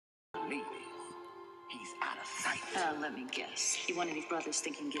believe is, he's out of sight. Let me guess. You one of these brothers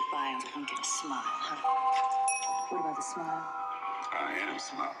think you can get by on a hunk and a smile, huh? What about the smile? I am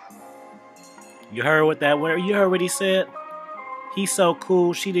smiling. You heard what that word? You heard what he said? He's so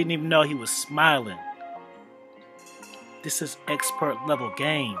cool, she didn't even know he was smiling. This is expert level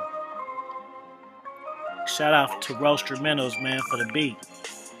game. Shout out to Roaster Minnows, man, for the beat.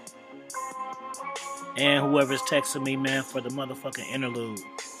 And whoever's texting me, man, for the motherfucking interlude.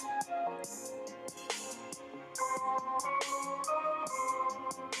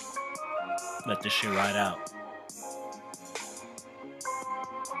 Let this shit ride out.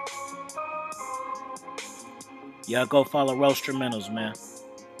 Y'all go follow Roaster Minnows, man.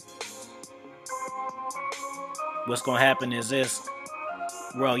 What's gonna happen is this.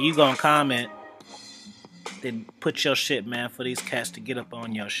 Bro, you gonna comment, then put your shit, man, for these cats to get up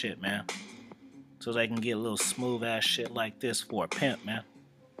on your shit, man. So they can get a little smooth ass shit like this for a pimp, man.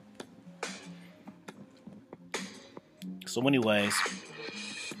 So anyways,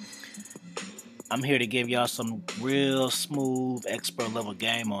 I'm here to give y'all some real smooth expert level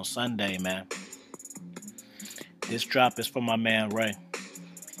game on Sunday, man. This drop is from my man Ray.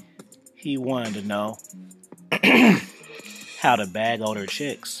 He wanted to know how to bag older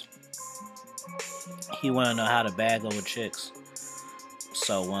chicks. He wanted to know how to bag older chicks.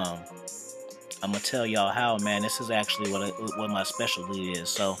 So I'm gonna tell y'all how, man. This is actually what my specialty is.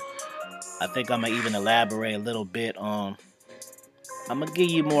 So I think I'm gonna even elaborate a little bit on. I'm gonna give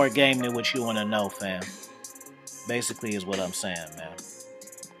you more game than what you want to know, fam. Basically, is what I'm saying, man.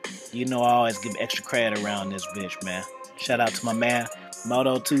 You know, I always give extra credit around this bitch, man. Shout out to my man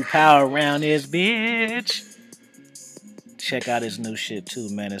Moto 2 Power around this bitch. Check out his new shit too,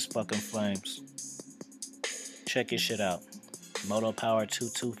 man. It's fucking flames. Check his shit out. Moto Power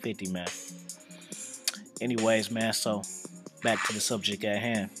 250, man. Anyways, man, so back to the subject at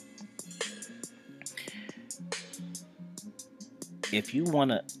hand. If you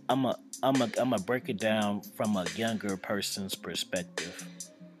wanna, I'ma break it down from a younger person's perspective.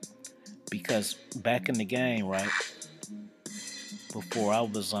 Because back in the game, right? Before I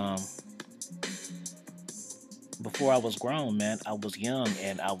was grown, man, I was young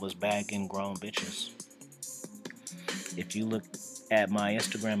and I was bagging grown bitches. If you look at my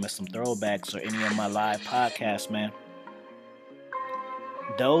Instagram at some throwbacks or any of my live podcasts, man,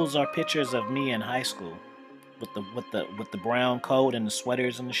 those are pictures of me in high school with the brown coat and the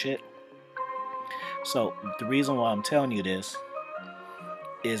sweaters and the shit. So the reason why I'm telling you this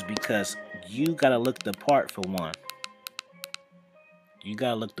is because you gotta look the part for one. You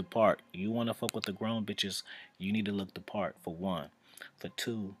gotta look the part. You wanna fuck with the grown bitches, you need to look the part for one. For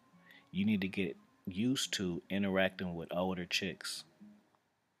two, you need to get used to interacting with older chicks.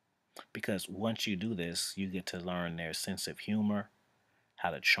 Because once you do this, you get to learn their sense of humor,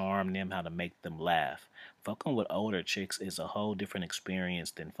 how to charm them, how to make them laugh. Fucking with older chicks is a whole different experience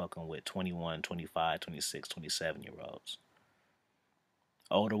than fucking with 21, 25, 26, 27-year-olds.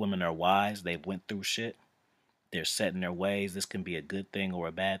 Older women are wise. They've went through shit. They're set in their ways. This can be a good thing or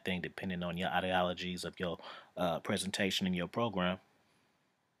a bad thing depending on your ideologies of your presentation in your program.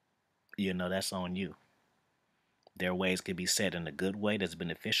 You know, that's on you. Their ways can be set in a good way that's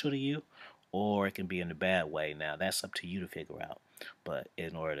beneficial to you, or it can be in a bad way. Now, that's up to you to figure out. But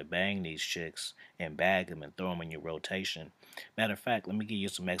in order to bang these chicks and bag them and throw them in your rotation, matter of fact, let me give you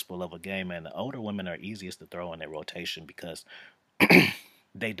some expert level game, man. The older women are easiest to throw in their rotation because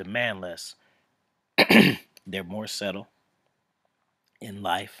they demand less. They're more settled in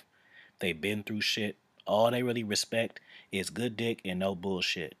life. They've been through shit. All they really respect is good dick and no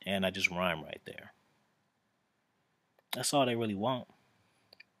bullshit. And I just rhyme right there. That's all they really want.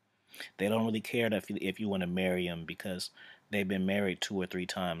 They don't really care if you want to marry them because they've been married 2 or 3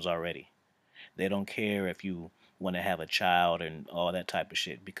 times already. They don't care if you want to have a child and all that type of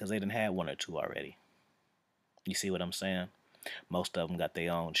shit because they done had 1 or 2 already. You see what I'm saying? Most of them got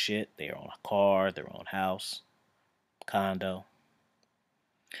their own shit, their own car, their own house, condo.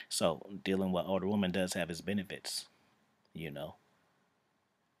 So dealing with older women does have its benefits, you know.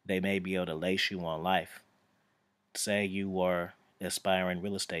 They may be able to lace you on life. Say you are an aspiring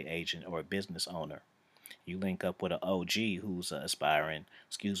real estate agent or a business owner. You link up with an OG who's an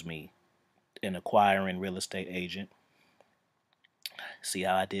an acquiring real estate agent. See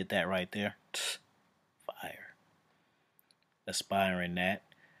how I did that right there? Fire. Aspiring that.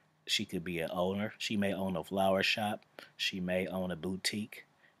 She could be an owner. She may own a flower shop. She may own a boutique.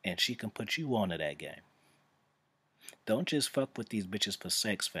 And she can put you onto that game. Don't just fuck with these bitches for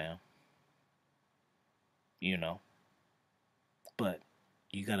sex, fam. You know. But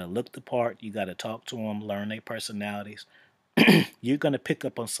you gotta look the part. You gotta talk to them, learn their personalities. you're gonna pick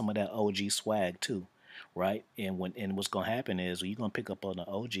up on some of that OG swag too, right? And what's gonna happen is you're gonna pick up on the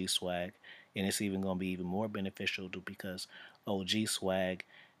OG swag, and it's even gonna be even more beneficial because OG swag,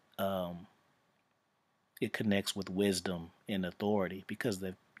 um, it connects with wisdom and authority because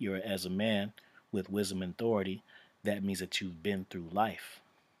you're as a man with wisdom and authority, that means that you've been through life.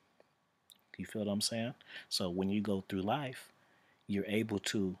 You feel what I'm saying? So when you go through life, you're able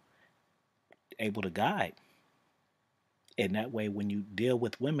to guide, and that way when you deal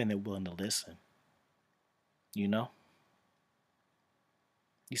with women, they're willing to listen. You know,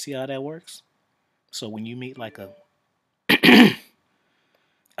 you see how that works. So when you meet like a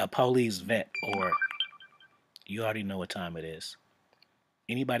police vet, or you already know what time it is.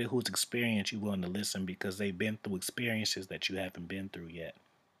 Anybody who's experienced, you're willing to listen because they've been through experiences that you haven't been through yet,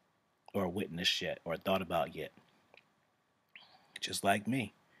 or witnessed yet, or thought about yet. Just like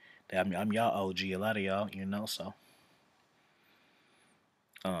me. I'm y'all OG, a lot of y'all, you know. So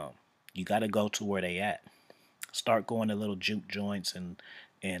um, you got to go to where they at. Start going to little juke joints and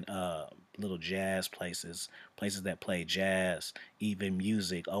little jazz places, places that play jazz, even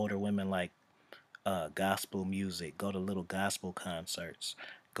music. Older women like gospel music. Go to little gospel concerts.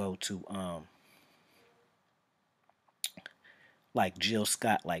 Go to like Jill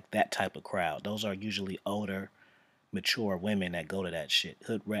Scott, like that type of crowd. Those are usually older, mature women that go to that shit.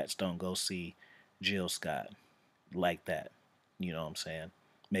 Hood rats don't go see Jill Scott like that. You know what I'm saying?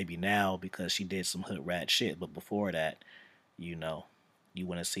 Maybe now because she did some hood rat shit, but before that, you know, you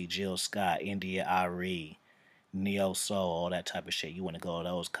want to see Jill Scott, India Ari, Neo Soul, all that type of shit. You want to go to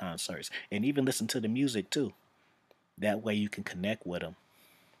those concerts and even listen to the music too. That way you can connect with them.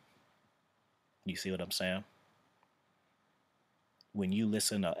 You see what I'm saying? When you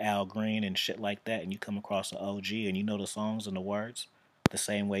listen to Al Green and shit like that, and you come across an OG and you know the songs and the words the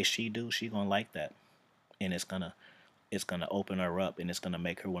same way she do, she gonna like that, and it's gonna open her up, and it's gonna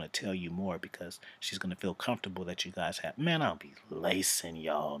make her want to tell you more because she's gonna feel comfortable that you guys have. Man, I'll be lacing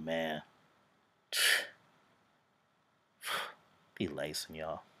y'all, man. Be lacing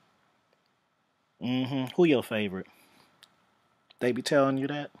y'all. Who your favorite? They be telling you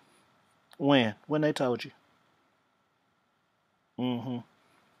that? When they told you? Mm-hmm.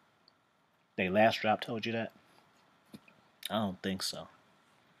 They last drop told you that? I don't think so.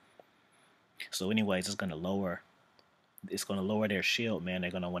 So, anyways, it's gonna lower their shield, man.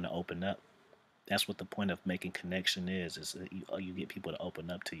 They're gonna want to open up. That's what the point of making connection is that you get people to open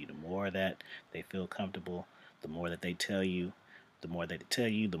up to you. The more that they feel comfortable, the more that they tell you, the more they tell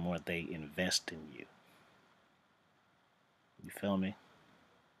you, the more they invest in you. You feel me?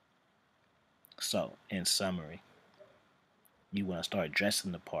 So, in summary, you want to start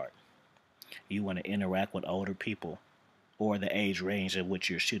dressing the part. You want to interact with older people or the age range of which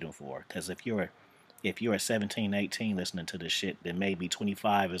you're shooting for. Because if you're a 17, 18 listening to this shit, then maybe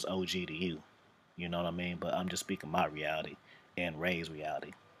 25 is OG to you. You know what I mean? But I'm just speaking my reality and Ray's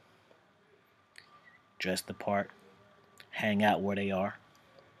reality. Dress the part, hang out where they are,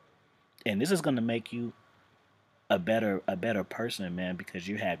 and this is gonna make you a better person, man, because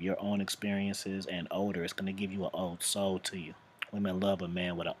you have your own experiences and older. It's gonna give you an old soul to you. Women love a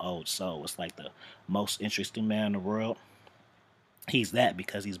man with an old soul. It's like the most interesting man in the world. He's that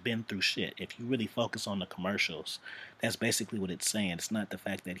because he's been through shit. If you really focus on the commercials, that's basically what it's saying. It's not the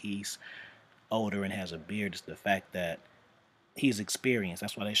fact that he's older and has a beard. It's the fact that he's experienced.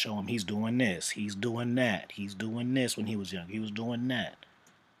 That's why they show him he's doing this, he's doing that, he's doing this when he was young, he was doing that.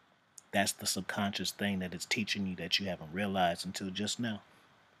 That's the subconscious thing that it's teaching you that you haven't realized until just now.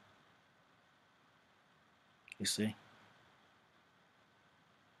 You see?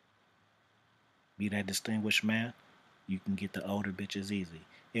 Be that distinguished man, you can get the older bitches easy.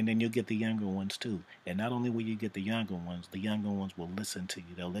 And then you'll get the younger ones too. And not only will you get the younger ones will listen to you.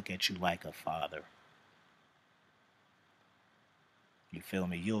 They'll look at you like a father. You feel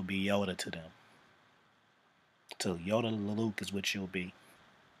me? You'll be Yoda to them. So Yoda to Luke is what you'll be.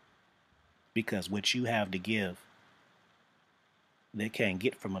 Because what you have to give, they can't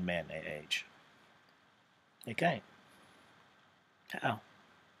get from a man their age. They can't. How?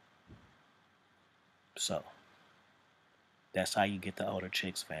 So, that's how you get the older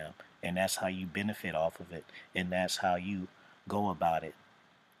chicks, fam. And that's how you benefit off of it. And that's how you go about it.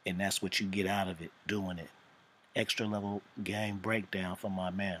 And that's what you get out of it, doing it. Extra level game breakdown for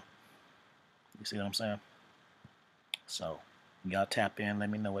my man. You see what I'm saying? So, y'all tap in. Let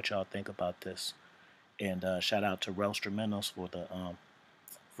me know what y'all think about this. And shout out to Roastrumentals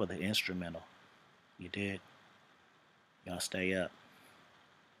for the instrumental. You did. Y'all stay up.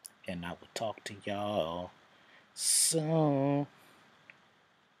 And I will talk to y'all soon.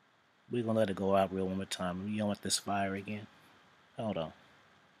 We're gonna let it go out real one more time. You don't want this fire again? Hold on.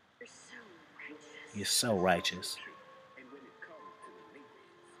 You're so righteous. You're so righteous. And when it comes to the ladies,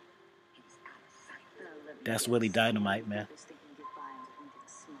 he's out of sight. That's Willie Dynamite, man.